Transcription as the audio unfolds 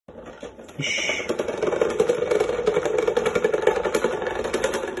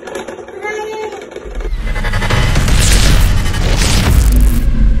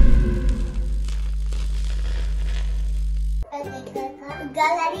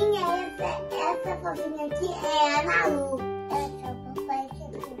Galerinha, essa fofinha aqui é a Malu. Essa é o papai que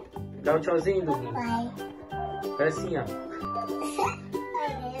Dá um tchauzinho, Dudu. papai. Faz assim, ó.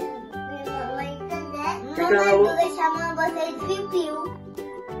 Mamãe, vou deixar vocês piu-piu.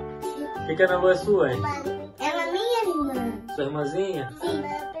 Fica na lua sua, hein? Ela é minha irmã. Sua irmãzinha? Sim.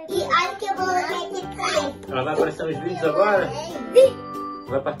 E olha que eu vou aqui cai. Ela vai aparecer nos vídeos agora? Sim.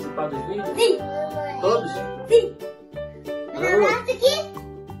 Vai participar dos vídeos? Sim. Todos? Sim. Malu. Meu braço aqui.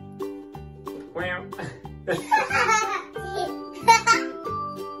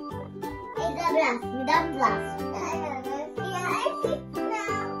 Me dá um braço.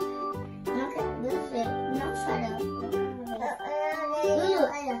 Não chora.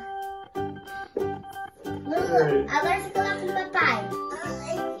 Lulu, agora você coloca no papai.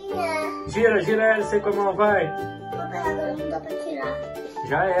 Gira ela, sei como ela vai. Papai, agora não dá pra tirar.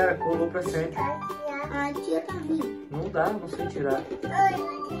 Já era, colou pra sempre. Ah, tira pra mim. Não dá, não sei tirar. Ai,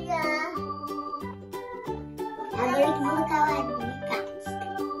 vou tirar. Agora que vou botar o alicate.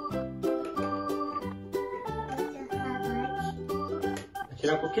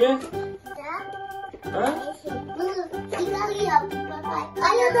 Tirar por quê? Tá? Hã? Fica ali, ó, pro papai.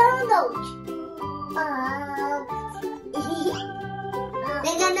 Olha o Donald. Tá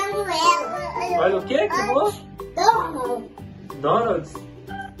enganando ela. Olha o quê que você falou? Donald. Donald?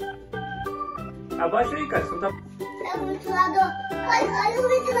 Abaixa aí, cara. Você não tá... É o ventilador. Olha o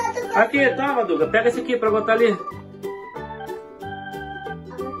ventilador. Aqui, toma, Duga. Pega esse aqui pra botar ali.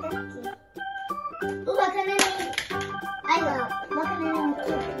 O bacanelinho. Aí, ó. Bacanelinho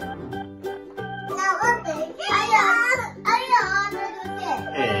aqui. Não, ontem. Aí, ó. Pra você.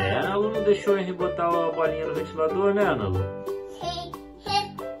 É, a Lu não deixou ele botar a bolinha no ventilador, né, Ana Lu?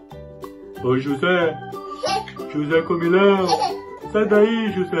 Ô, José. José Comilão. Sai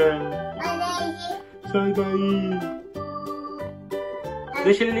daí, José. Sai daí.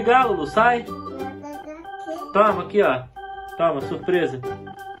 Deixa ele ligar, Lulu. Sai. Toma, aqui, ó. Toma, surpresa.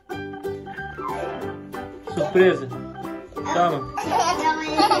 Surpresa. Toma.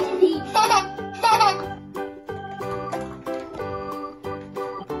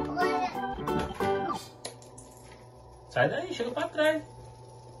 Sai daí, chega pra trás.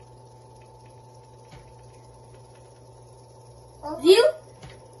 Viu?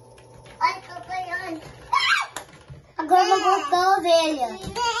 Olha, papai, agora eu vou botar a ovelha.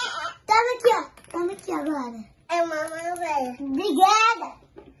 Toma aqui, ó. Toma aqui agora. É uma ovelha. Obrigada.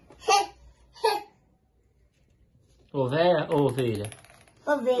 Ovelha ou ovelha?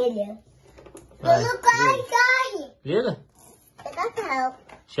 Ovelha. Vai, Lulu, corre. Liga? Pega tal.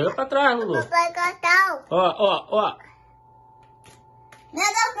 Chega pra trás, Lulu. Papai, cortar. Ó.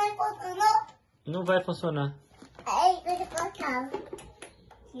 Nada vai funcionar. Não vai funcionar. Aí, deixa eu cortar.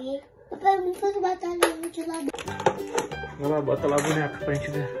 Aqui. Papai, me faz botar no ventilador. Vai lá, bota lá a boneca pra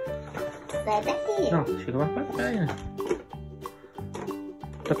gente ver. Sai daqui. Não, chega mais pra trás, né?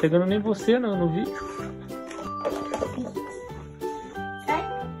 Tá pegando nem você no vídeo.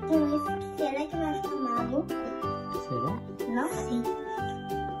 Será que vai ficar maluco? Será? Não sei.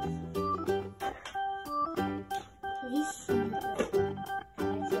 Isso.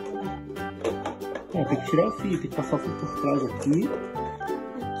 Tem que tirar o fio, tem que passar o fio por trás aqui.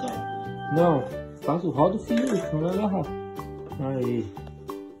 Aqui, ó. Não, faz o roda o fio, não vai agarrar. Aí.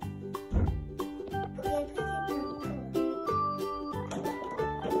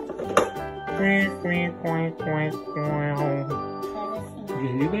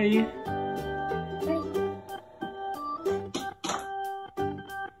 Desliga aí.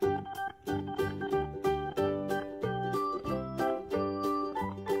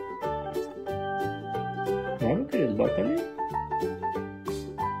 Não, meu querido, bota ali.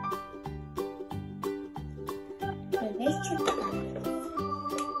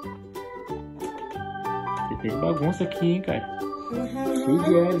 Você fez bagunça aqui, hein, cara? Cheio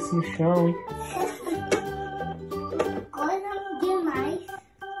de hélice no chão, hein? Coisa demais.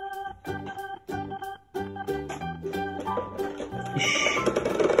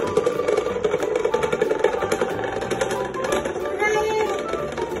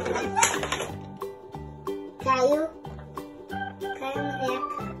 Caiu. Caiu a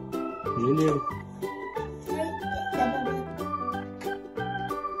boneca. Beleza.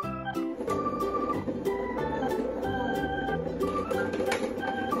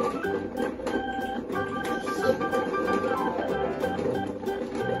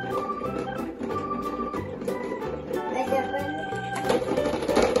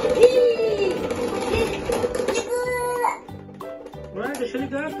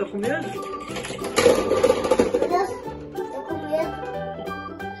 Tá com medo? Meu Deus, tô com medo.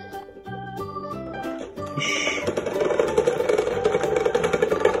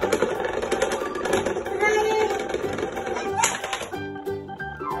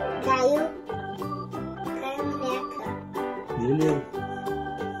 Caiu a boneca. Beleza.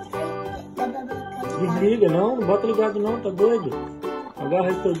 Desliga, não bota ligado não, tá doido? Agarra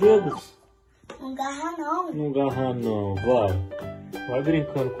aí teu dedo. Não agarra não. Não agarra não, vai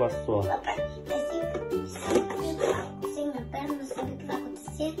brincando com a sorte. Se minha perna não sabe o que vai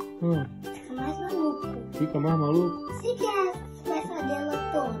acontecer, fica mais maluco. Fica mais maluco? Se quer essa dela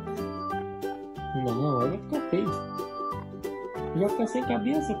toda. Não, aí vai ficar feio. Já fica sem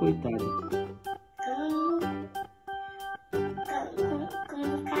cabeça, coitado.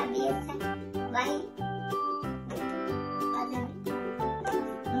 Com cabeça vai fazendo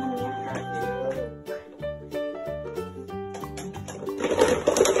minha cara.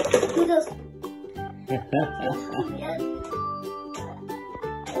 Meu Deus. Vai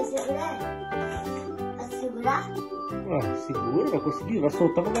segurar? Vai segurar? Ah, segura, vai conseguir. Vai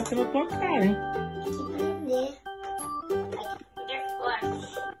soltar, vai bater na tua cara, hein? Tem que prender.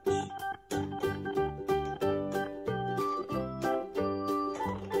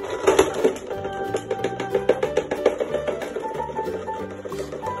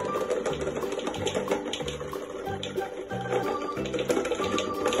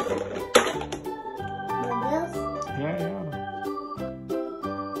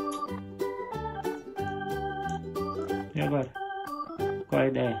 E agora? Qual a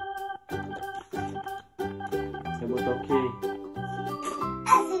ideia? Você botar o que aí?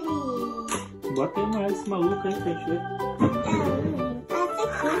 Bota aí mais esse maluco aí pra gente ver.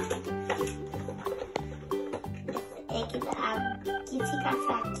 É que fica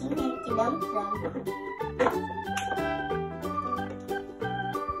fraquinho, que dá um frango.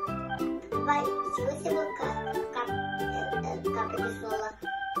 Vai, se você colocar capa de sola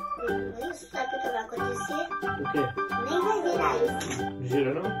com isso, sabe o que vai acontecer? O quê? Nem vai virar isso.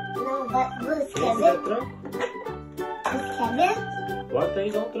 Gira não? Não vai. Você quer Você dá ver? tranco? Você quer ver? Bota aí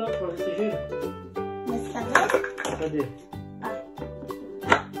e dá um tranco pra ver se gira. Você quer ver? Cadê?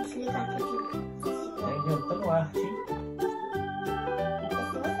 Deixa eu ligar aqui. Tá inventando arte, hein? Se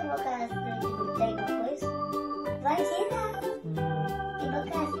você colocar as frentes do trem depois, vai girar. E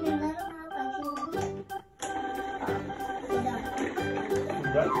colocar as frentes normal, vai girar.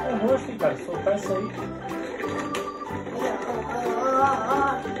 Cuidado com o rosto, hein, cara. Soltar isso aí.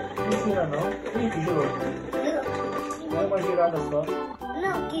 Não gira não. Ih, girou. Dá uma girada só.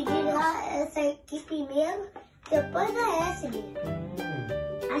 Não, que girar essa aqui primeiro, depois a essa ali.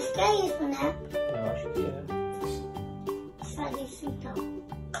 Acho que é isso, né? Eu acho que é. Deixa eu fazer isso então.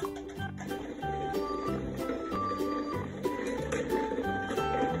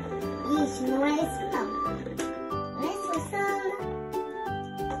 Isso, não é isso não. Não é isso, Sana.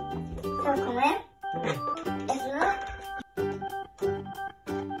 Sabe como é? Essa não é?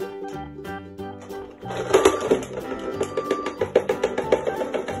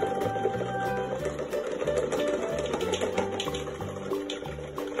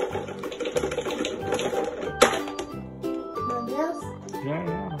 Meu Deus. Já.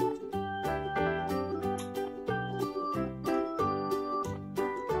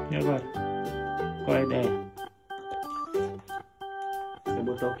 E agora? Qual a ideia? Você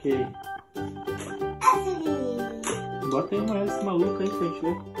botar o que aí? Essa ali. Bota aí mais esse maluco aí pra gente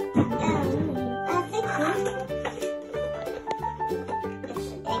ver.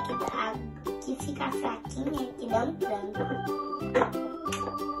 É que fica fraquinha, que dá um frango.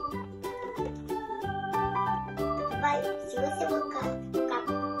 Vai, se você colocar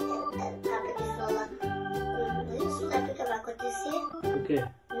capa de sola com isso, sabe o que vai acontecer? O quê?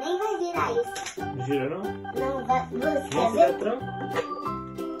 Nem vai virar isso. Não gira não? Não vai. Você quer Você dá ver? tranco?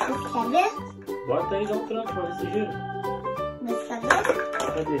 Você quer ver? Bota aí e dá um tranco pra ver se gira. Você quer ver?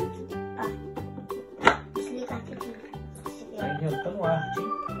 Cadê? Deixa eu ligar aqui. Tá inventando arte, hein?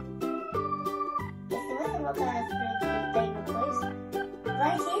 Se você colocar as frentes do trem depois,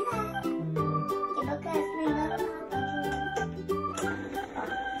 vai girar. E colocar as frentes normal, vai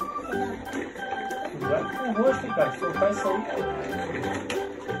girar. Cuidado com o rosto, hein, cara. Soltar isso aí.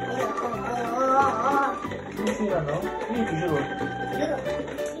 Não gira não. Ih, girou.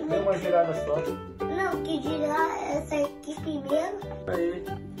 Deu uma girada só. Não, que girar essa aqui primeiro. Aí.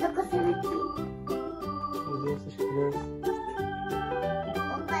 Tá coçando aqui. Meu Deus, essas crianças.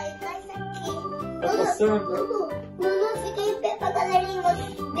 Papai, traz isso aqui. Tá coçando? Lulu, fica em pé pra galerinha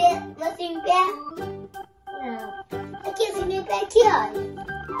ver você em pé. Não. Aqui, fica em pé aqui, olha.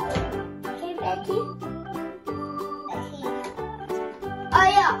 Fica em pé aqui. Aqui.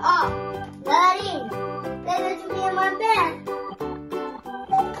 Olha, Ó. Galerinha, pega de minha mão perto.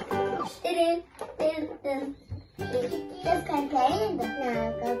 Tá ficando aqui ainda?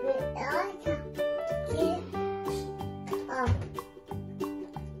 Não, ó.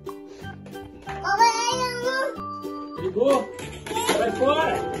 Ligou? Vai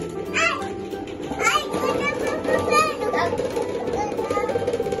fora! Ai,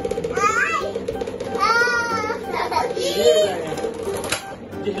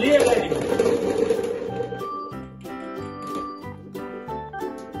 Desliga, hein?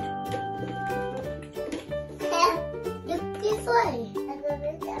 O que foi?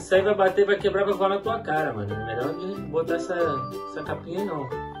 Isso aí vai bater, vai quebrar, vai voar na tua cara, mano. Não é melhor de botar essa capinha, não.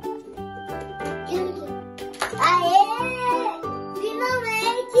 Aê!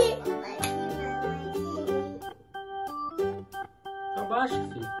 Finalmente! Abaixa,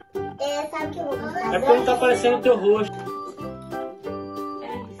 filho. Sabe o que eu vou fazer? É porque não tá aparecendo o teu rosto.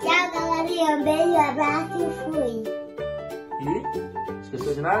 Tchau, galerinha. Um beijo, abraço e fui. E?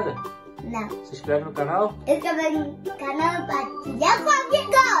 Esqueceu de nada? Não. Se inscreve no canal. Inscreve no canal para compartilhar com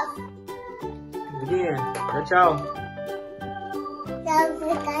amigos. Guinha, tchau. Tchau,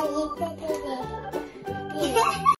 você tá aí,